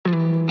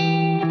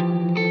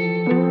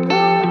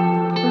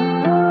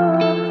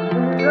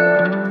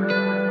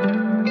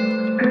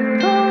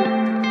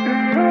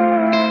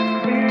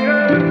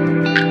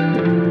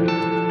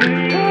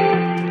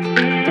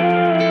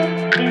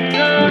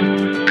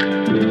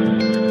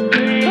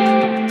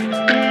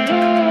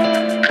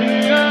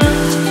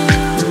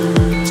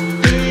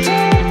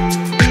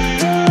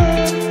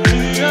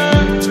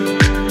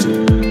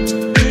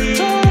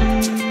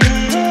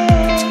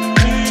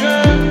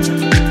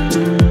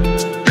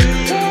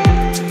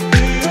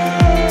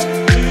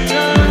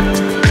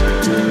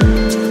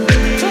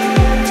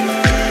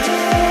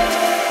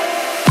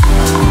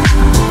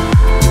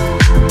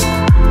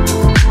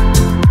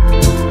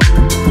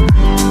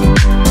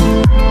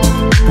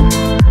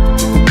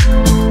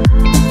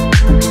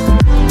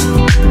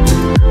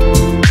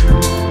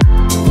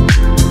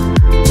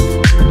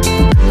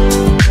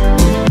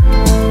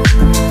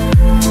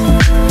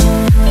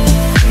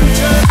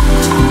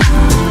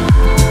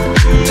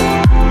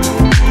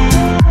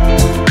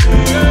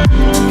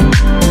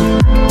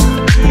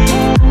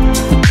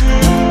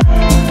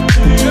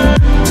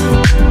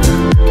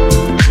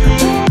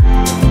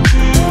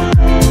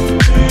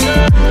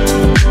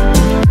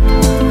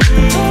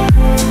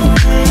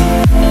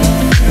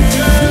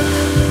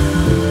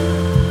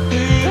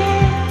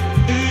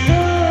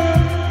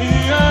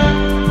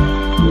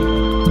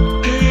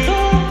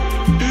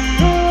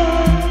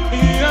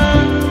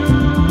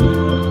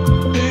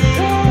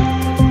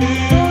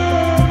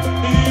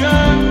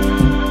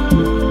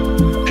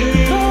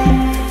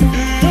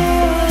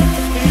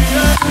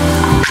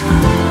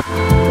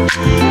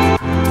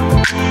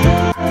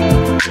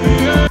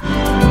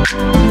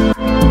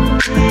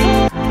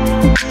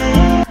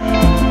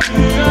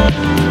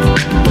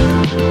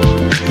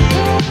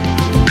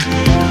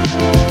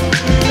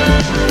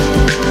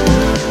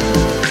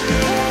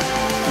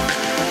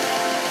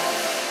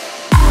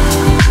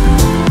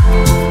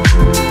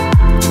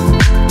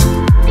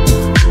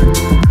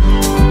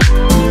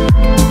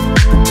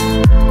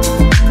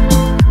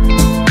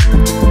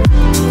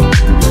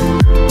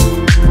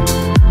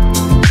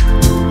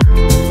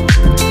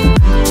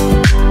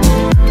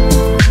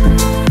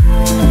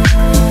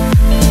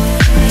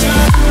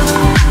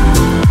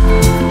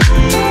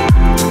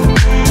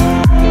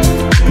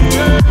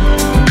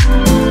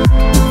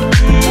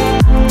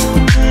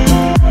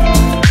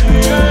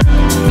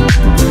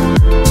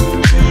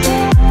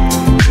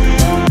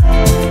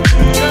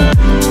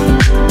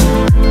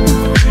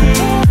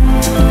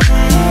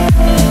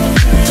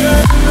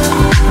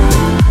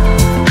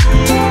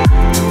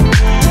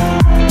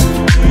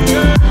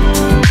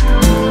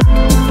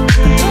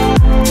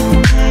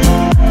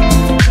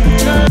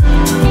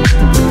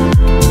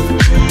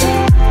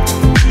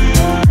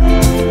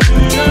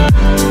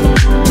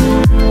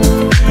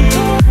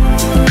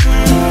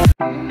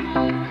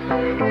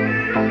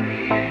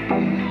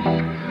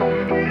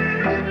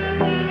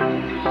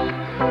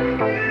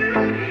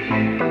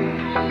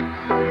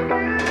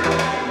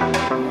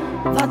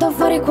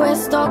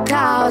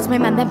house, mi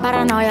manda in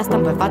paranoia,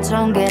 stampo e faccio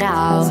un get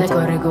out. Se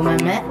corri come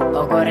me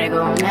o corri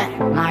con me,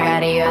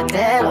 magari io e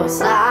te lo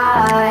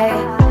sai.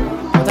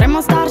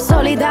 Potremmo star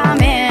soli da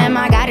me,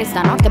 magari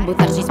stanotte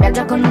buttarci in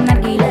spiaggia con un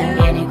narghile.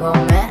 Vieni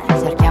con me,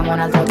 cerchiamo un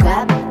altro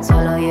club,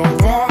 solo io e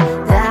te,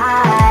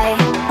 dai.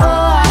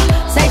 Oh,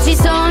 sai ci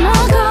sono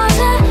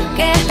cose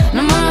che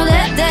non vanno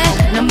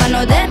dette, non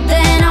vanno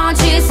dette, no.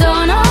 Ci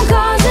sono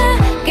cose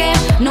che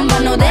non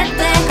vanno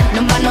dette,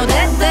 non vanno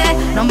dette,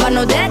 non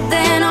vanno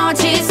dette, no.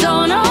 Ci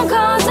sono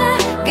cose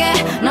che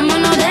non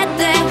vanno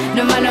dette,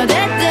 non vanno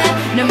dette,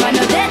 non vanno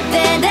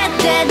dette,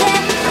 dette,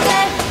 dette.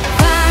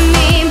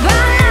 Fammi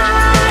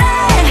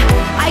ballare,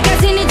 ai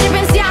casini ci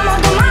pensiamo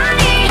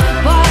domani.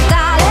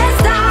 Porta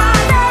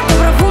l'estate, tuo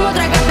profumo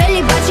tra i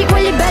capelli, baci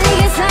quelli belli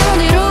che sanno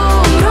di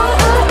rum,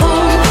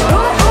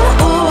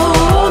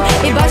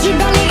 i baci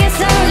belli che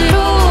sanno di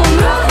rum,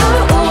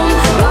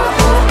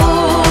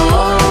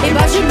 i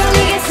baci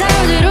belli che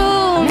sanno di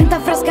rum. Menta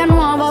fresca,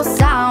 nuovo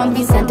sound,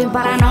 mi sento in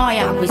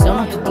paranoia, qui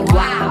sono tutti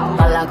wow.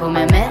 Balla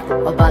come me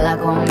o balla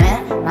con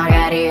me,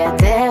 magari io e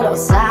te lo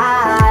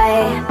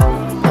sai.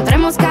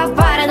 Potremmo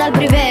scappare dal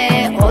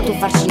privé, o tu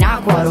farci in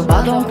acqua, ho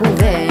rubato un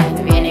cuvée.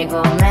 Vieni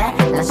con me,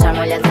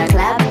 lasciamo gli altri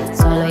club,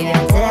 solo io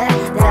e te,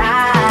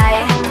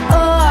 dai.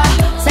 Oh,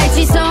 sai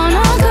ci sono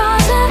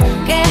cose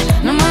che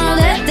non vanno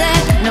dette,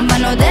 non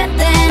vanno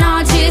dette,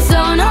 no. Ci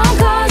sono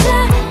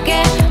cose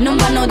che non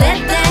vanno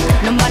dette,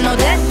 non vanno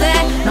dette,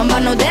 non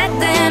vanno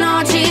dette,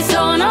 no. Ci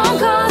sono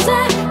cose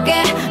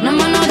che non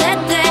vanno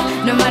dette,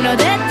 non vanno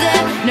dette,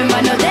 non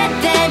vanno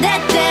dette,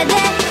 dette,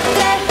 dette.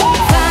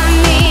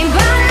 Fammi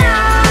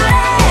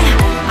ballare,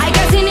 ai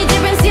casini ci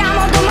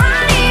pensiamo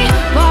domani.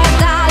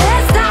 Porta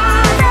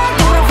l'estate,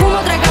 tuo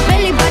profumo tra i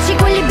capelli, baci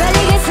quelli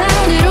belli che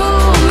sanno di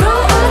rum,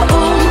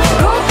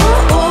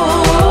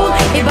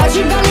 i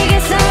baci belli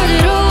che sanno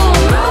di rum,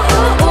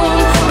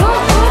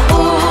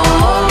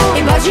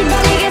 i baci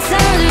belli che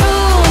sanno di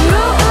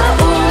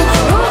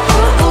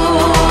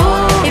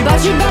rum, i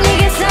baci belli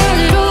che sanno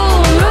di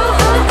rum.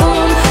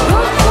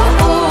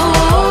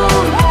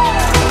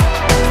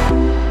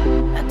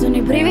 Mettono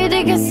i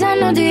brividi che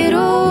sanno di